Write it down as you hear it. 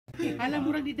Alam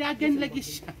mo rin, didagan lagi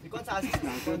siya. Ikaw sa asis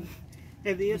lang.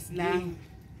 Serious lang.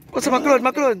 O sa maklon.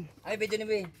 Ay, video ni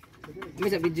Be. May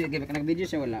sa video, nag-video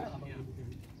siya wala.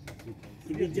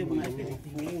 Si video mga activity.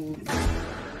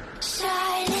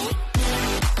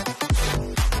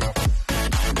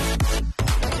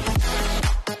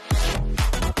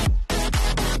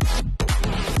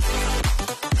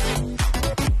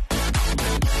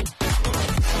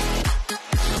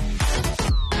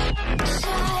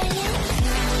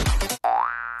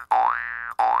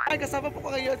 Ay, kasama po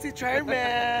ko ngayon si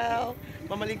Charmel.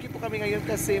 Mamalingki po kami ngayon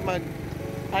kasi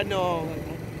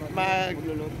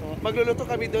magluluto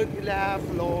kami doon nila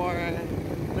Floor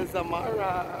na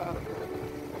Zamara.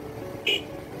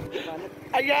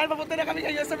 Ayan, papunta na kami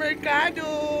ngayon sa merkado.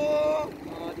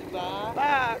 Oh, diba?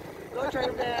 Ba, go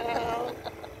Charmel.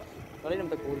 Wala yung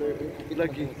tag-cooler.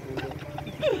 Lagi.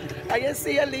 Ayan,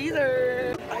 see you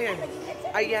later.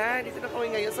 Ayan, dito na kami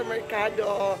ngayon sa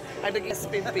merkado. Ang naging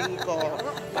spimping ko.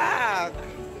 Pak!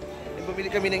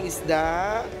 Bumili kami ng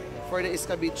isda for the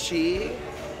escabeche.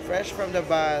 Fresh from the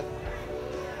bat.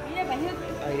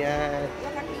 Ayan.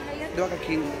 2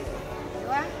 kilo.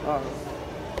 Oh.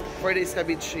 For the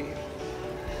escabeche.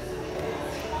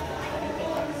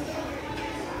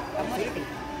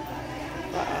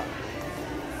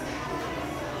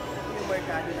 Yung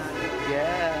merkado natin.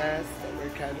 Yes,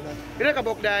 merkado na. Pila ka,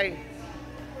 Bokday?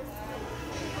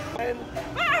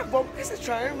 Bokday sa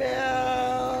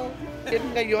Charmel.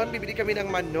 Ngayon, bibili kami ng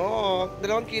manok.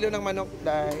 2 kilo ng manok,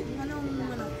 Day. Anong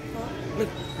manok ko?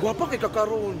 Guwapa kay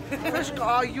kakaroon. Fresh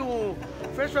kaayo.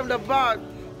 Fresh from the bag.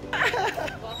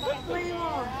 May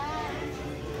mo.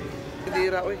 Hindi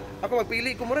ra, oy. Ako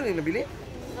magpili. Kumura na yung nabili.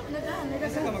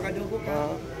 Kasi ka makadugo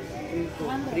ka.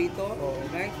 Prito.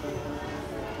 Right?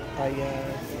 Ayan.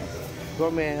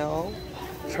 Gomel.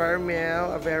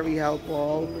 Charmel. A very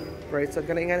helpful person.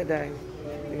 Kana ingani, Day.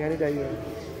 Ingani, Day yun.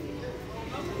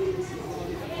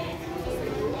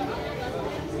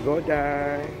 Go,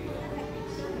 Day.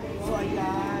 So,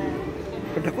 ayan.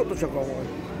 Dako to siya kawan.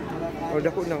 O,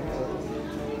 dako nang.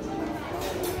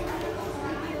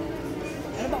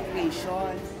 Ano ba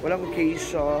occasion? Walang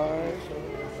occasion.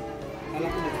 Alam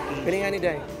ko na occasion. Kani nga ni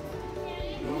Day.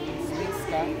 Space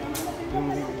ka?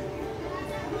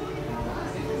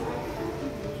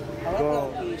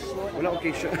 Go. Walang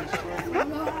occasion.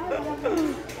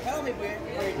 Pero may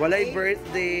birthday. Walay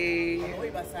birthday. Uy,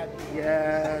 basag.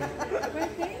 Yeah.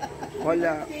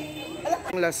 Wala.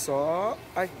 Ang laso.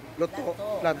 Ay, loto.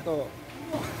 Plato.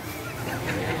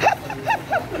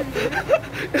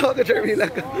 Ewan ka, Charmila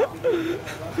ka.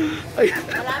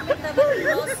 Malapit na ba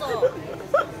yung loso?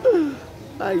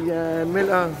 Ayan, Mel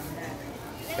ang.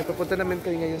 Pupunta namin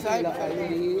kayo ngayon sa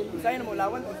Ilakayin. Sa'yo na mo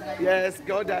lawan? Yes,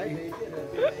 go, Day.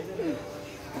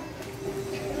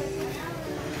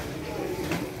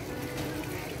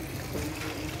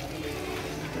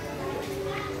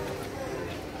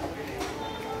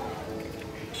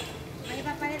 May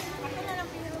papalit. Ako na lang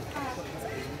piniro ka.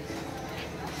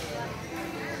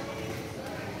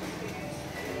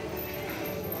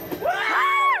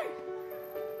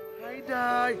 Hi,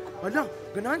 Day. Hala,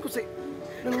 ganahan ko sa...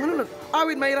 Nang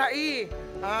awin may rai.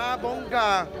 Ah,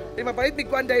 bongga. Ay, mabait ni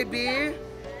Kuan, Day, B.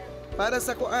 Para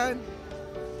sa kuan.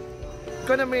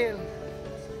 Ikaw namin.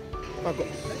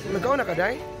 Nagawa na ka,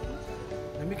 Day?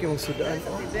 Nami kayo mong sudaan.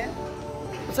 Oh.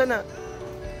 Masa na?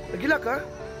 Nagila ka?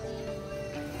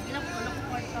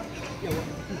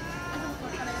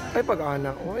 Ay,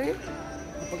 pag-anak. Oy.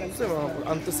 Pag-anto mga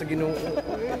pag-anto sa Ginoo.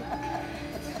 Oy.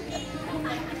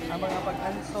 Ang mga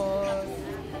pag-antos.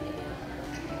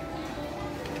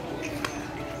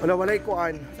 Wala-walay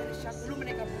kuan. Siya, ulo mo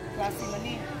na klase man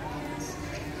eh.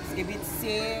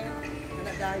 Skibitsi,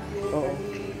 nadayo, Oo.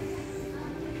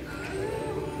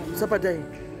 Sa pa, Day?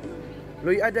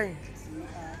 Loy, Day?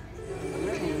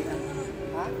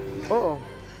 Ha? Oo.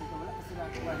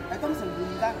 Ito ang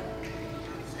sanggunta.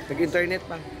 Nag-internet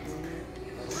pa.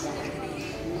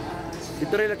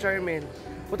 Dito rin la Charmin.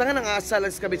 Punta nga ng asal ang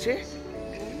skabiche?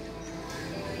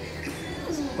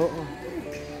 Oo.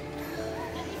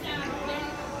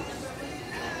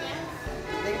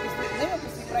 Dahil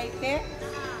crispy fry te.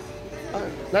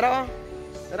 Lara,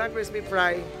 Lara crispy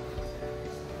fry.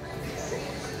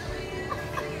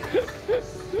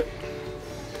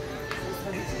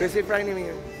 Crispy fry ni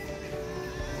Mio.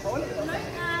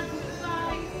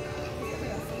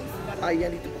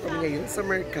 Ayan, dito po kami ngayon sa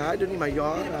merkado ni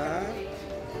Mayora.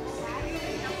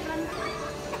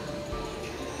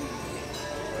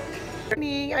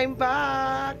 Morning, I'm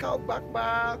back!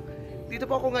 Back. Dito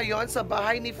po ako ngayon sa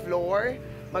bahay ni Floor.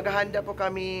 Maghahanda po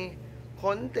kami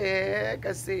konti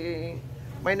kasi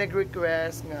may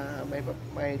nag-request nga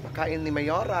may pakain ni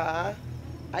Mayora.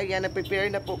 Ayan, nag-prepare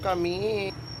na po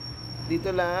kami. Dito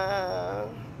lang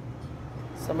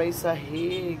sa may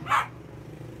sahig.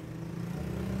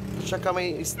 Tsaka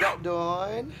may isda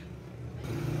doon.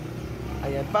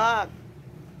 Ayan, Pak.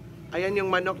 Ayan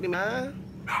yung manok ni Ma.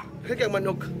 Kaya ang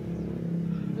manok.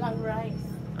 Lang rice.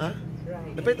 Ha?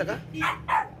 Rice. Napita ka?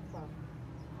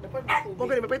 Dapat Kung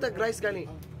gani, mapita rice gani.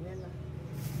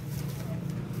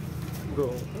 Go.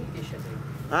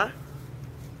 Ha?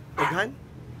 Daghan?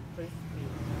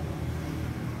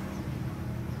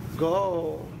 Go.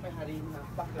 May harina,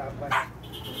 baklaban.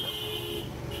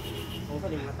 O pa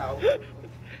mga tao.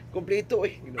 Kompleto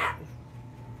eh.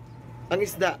 Ang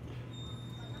isda.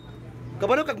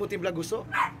 Kabalo kag mutibla gusto?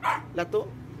 Lato?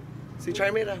 Si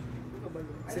Charmer ah.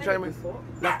 Si Charmer.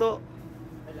 Lato.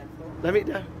 Lamig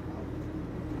na.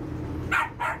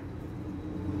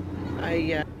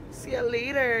 Ayan. See you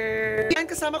later. Yan,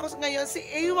 kasama ko ngayon si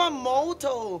Awa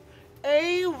Moto.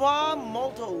 Awa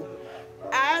Moto.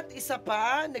 At isa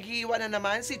pa, naghihiwa na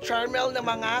naman si Charmel ng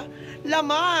mga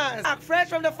laman.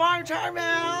 Fresh from the farm,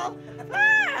 Charmel!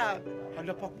 Ah!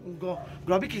 Hala pa,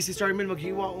 grabe kay si Charmel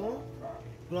maghiwa, oh.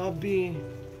 Grabe.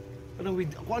 Parang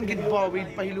ako ang gidpa, with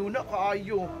pahiluna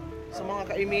kaayo. Sa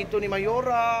mga kaimito ni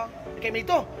Mayora.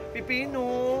 Kaimito,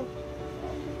 pipino.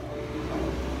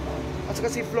 At saka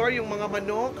si Flor, yung mga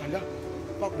manok. Hala,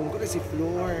 pakbong ko na si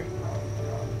Flor.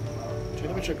 Siya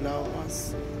naman siya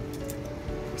glawas.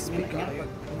 Speak up.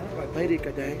 Pwede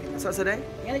ka dahil. Sa day?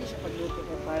 Yan lagi siya pagluto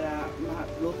ko para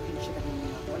ma-upload din siya kanina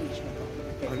mga kuwan siya.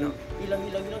 Hala.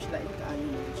 Ilaw-ilaw siya lain kaayo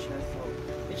na siya. So,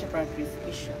 hindi siya parang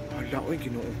crispy siya. Hala, oy,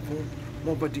 ginoon ko.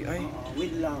 Mabadi ay.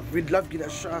 With love. With love, gina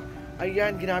siya.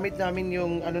 Ayan, ginamit namin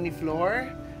yung ano ni Flor.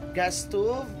 Gas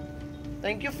stove.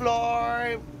 Thank you,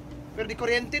 Flor. Pero di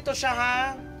kuryente to siya,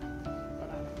 ha?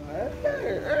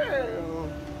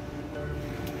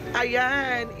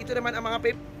 Ayan, ito naman ang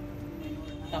mga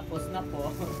Tapos na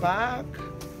po. Pak.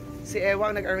 Si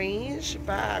Ewang nag-arrange.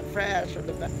 Pak, fresh from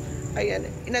the back.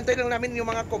 Ayan, inantay lang namin yung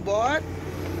mga kubot.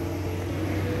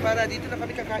 Para dito na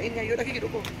kami kakain ngayon. Nakikita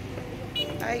ko.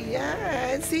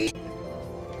 Ayan, si...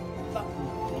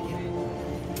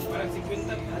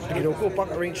 Gino ko,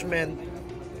 pak arrangement.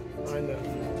 Ano?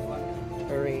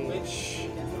 Arrange.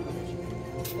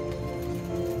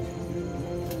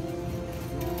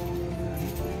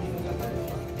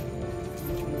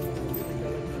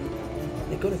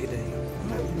 Ikaw na kita eh.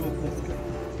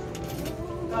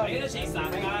 Ayun na siya isa.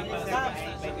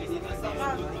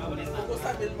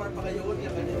 Pupusan, Wilmar pa kayo.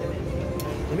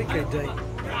 Lamig kay Day.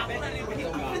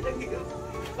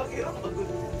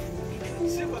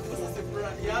 Siya magpusa si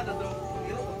Brian.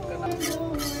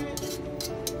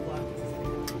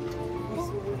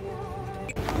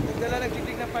 Nagdala ng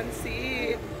giting na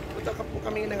pansit. Punta ka po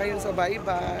kami na ngayon sa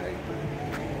bye-bye.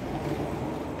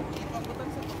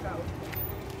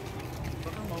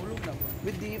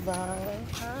 With Diva.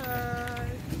 Hi.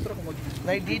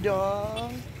 Nay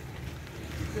Didong.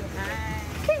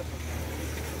 Hi.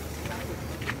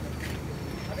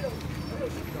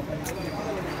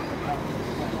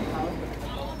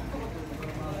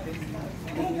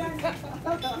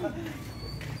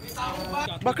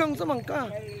 Bakang samang ka.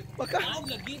 Baka.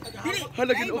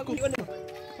 Hala ginuo ko.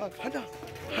 Hala.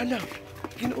 Hala.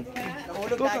 Ginuo ko.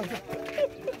 Bakang.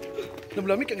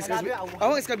 Namlamig kang iskabichi.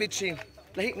 Awang iskabichi.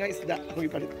 Lahi nga isda ako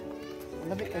ipalit.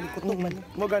 Lamig ka ni kutog man.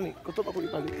 Mo gani, kutob ako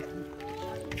ipalit.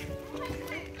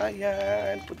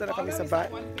 Ayan, punta na kami sa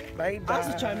bye-bye.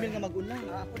 Si Charmel nga mag-una.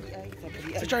 Ako di ay.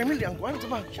 Si Charmel di ang kuwan,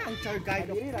 sa ba? Siya ang tour guide.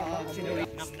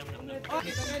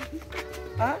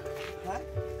 Ha? Ha?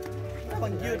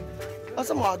 Naman yun.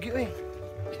 Asa mo agyo eh.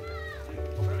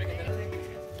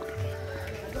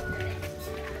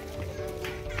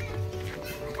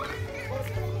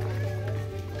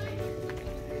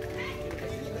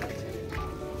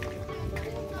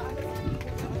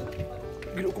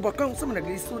 Gino ko bakang, sa man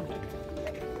naglisod.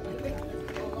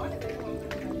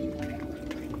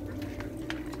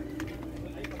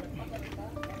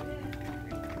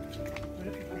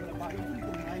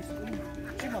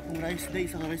 Kung rice day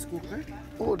sa rice cooker.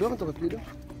 Oo, doon ito katlido.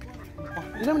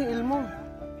 Hindi naman yung ilmo.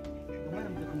 Naman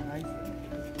ang kung rice.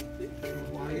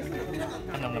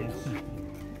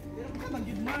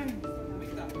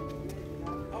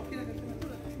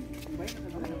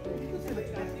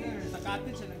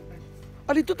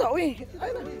 Ah, dito tao eh. Ay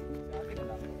na.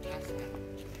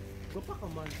 Gupa ka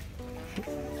man.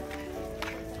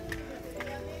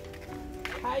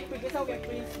 Hi, pwede sa kay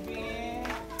Prince B.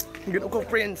 Gino ko,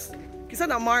 Prince. Kisa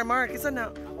na, Mar. Kisa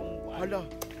na. Hala.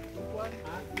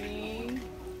 Aking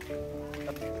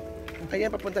Ayan,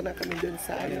 papunta na kami dun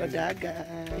sa Dagat.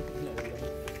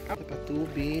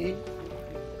 Nakatubig.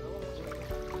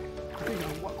 Okay,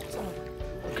 nawa ko sa.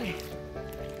 Okay.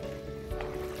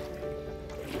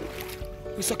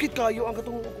 May sakit kayo ang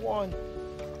katong kuan.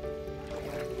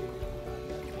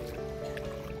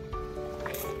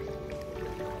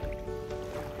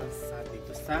 Sabi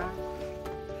ko saan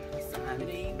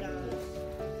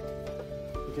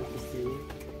ito kasi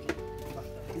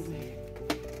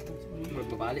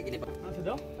Magbabalik ini pa.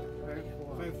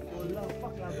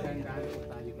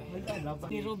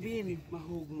 ni Robin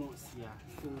mahugmo siya.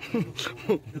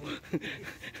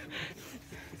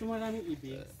 So maraming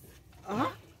ibis.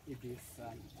 Ibis.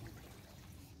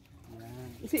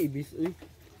 Isa ibis, uy.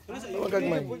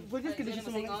 Magagmay. Pwede ka din siya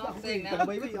sa mga isda.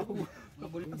 Tagbay-bay ako.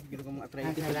 Mabulit ko mga try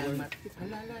ko.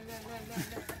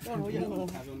 Oh, yan oh.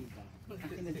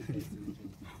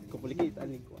 Complicated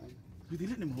ani ko.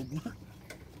 Dili na mahugmo.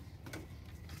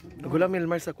 Gula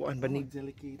Milmar sa kuan banig.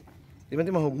 Delicate. Di man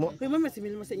ti mahugmo. Kaya mama, si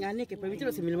Milma sa ingani. Kaya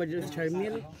pwede si Milma dito sa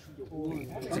Charmel.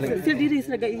 Sila diri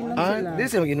sila gainom sila. Di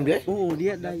siya mag-inom di? Oo,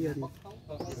 diya dayon.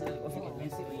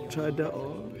 Tsada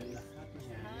oh.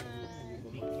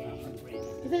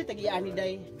 Kita ni tagian ni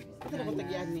Day. Kita na kong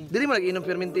tagian ni. Diri mo nag-inom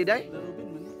fermented day?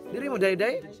 Diri mo day?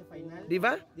 Di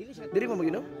ba? Diri mo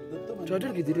mag-inom?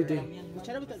 Tsada gid diri day.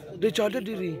 Tsada ba Di tsada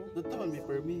diri. Dito man may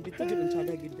permi. Dito jud ang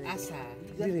tsada gid Day. Asa.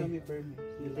 Dito may permi.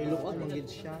 Kay luot man gid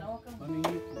siya.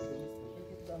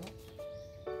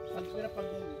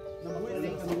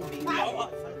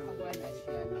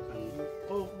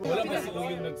 Wala ba si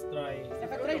Uyong nag-try?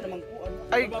 Nakatry naman ko.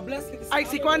 Ay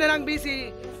si kuan na lang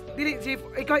busy. Dili si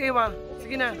ikaw Ewa.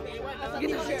 Sige na. Sige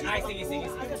na. Ay,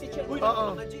 sige.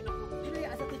 Oo.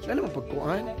 Ano mo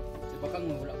pagkuan? Si Bakang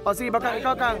wala. Oh sige baka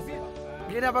ikaw kang.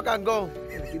 Sige na baka go.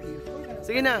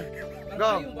 Sige na.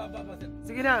 Go.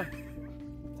 Sige na.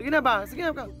 Sige na ba? Sige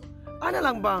na kang. Ano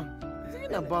lang ba?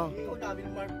 Sige na ba?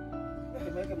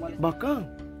 Baka.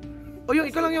 O yung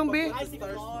ikaw lang yung B.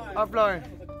 Floor.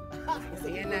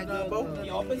 Sige na, go.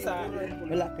 I-open sa...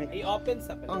 Wala kay. I-open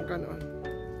sa... Ang kanon.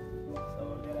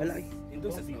 Wala. Ito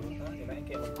sa siguro. Kailangan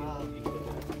kayo mag-ito.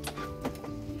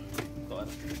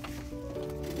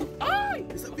 Ay!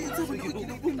 Sabihin sa mga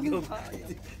kinubong nyo.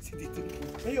 Si Dito.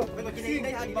 Ayo,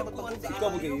 mag-kinay. Ikaw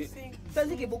mag-iyo.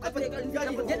 Tali kay buka pa ni kan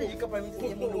diyan ka pa mi sa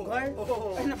imong lugar.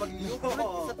 Ay na pag-iyo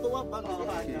sa tuwa pa.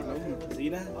 Sige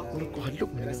na. Ano ko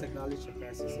halok na. Let's acknowledge the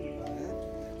presence of God.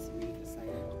 Let's make the sign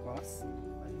of the cross.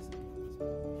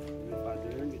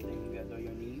 Father, we thank you, adore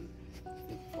your name.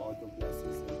 For all the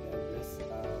blessings and bless.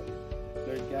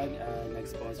 Lord God,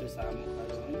 nag-sponsor sa among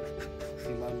karon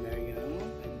si Ma'am Miriam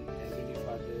and Heavenly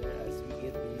Father, as we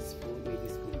eat this food, may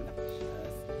this food nourish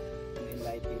us and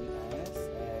enlighten us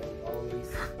and always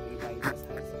remind us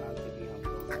how to be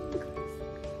humble and wise.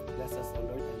 Bless us, O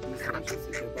Lord, and these nations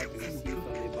is about to receive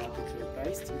from the bounty of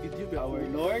Christ, our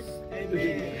Lord.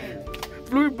 Amen.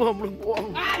 Floor bomb lang po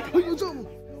ang. Ay, usam.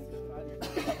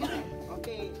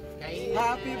 Okay.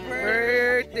 Happy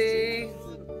birthday.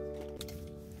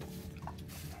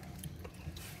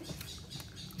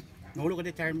 Nahulog ko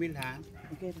ni Carmel, ha?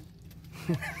 Okay.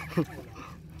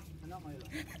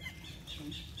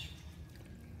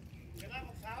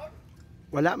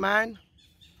 Wala man.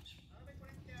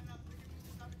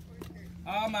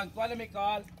 Magkuha may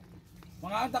call.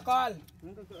 Mga anta call.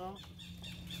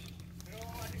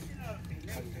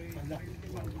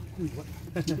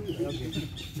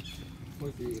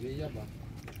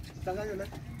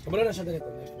 Kabalo na siya ganito.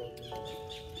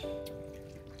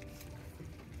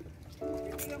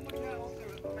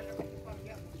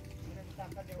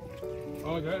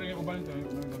 Oh, gaya rin ko ba nito?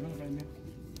 Nagdagan kayo niya.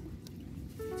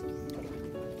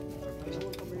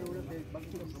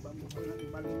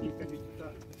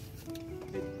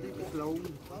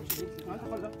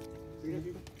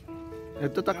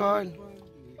 Ito takon.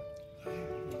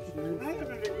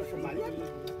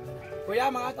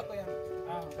 Kuya, mga ata kuya.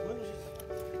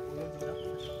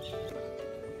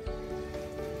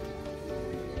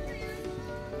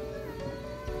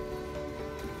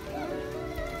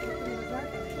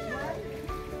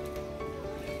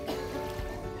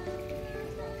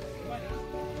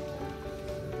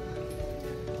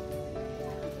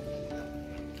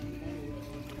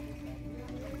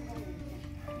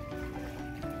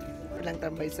 Walang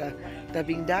tambay sa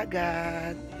tabing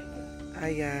dagat.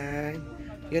 Ayan.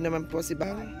 Yun naman po si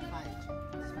Bang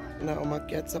na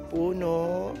umakyat sa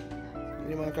puno.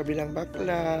 Yung mga kabilang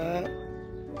bakla.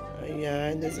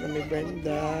 Ayan. Doon sila may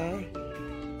Brenda.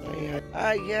 Ayan.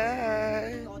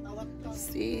 Ayan.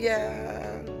 See ya.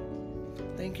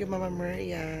 Thank you, Mama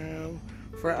Miriam,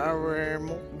 for our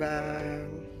mukbang.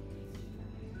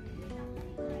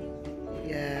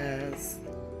 Yes.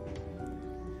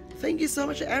 Thank you so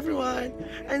much everyone.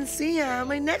 And see ya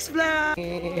my next vlog.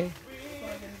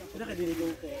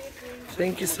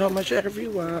 Thank you so much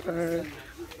everyone.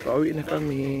 Pauwi na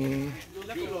kami.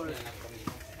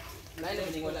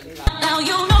 Now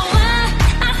you know why.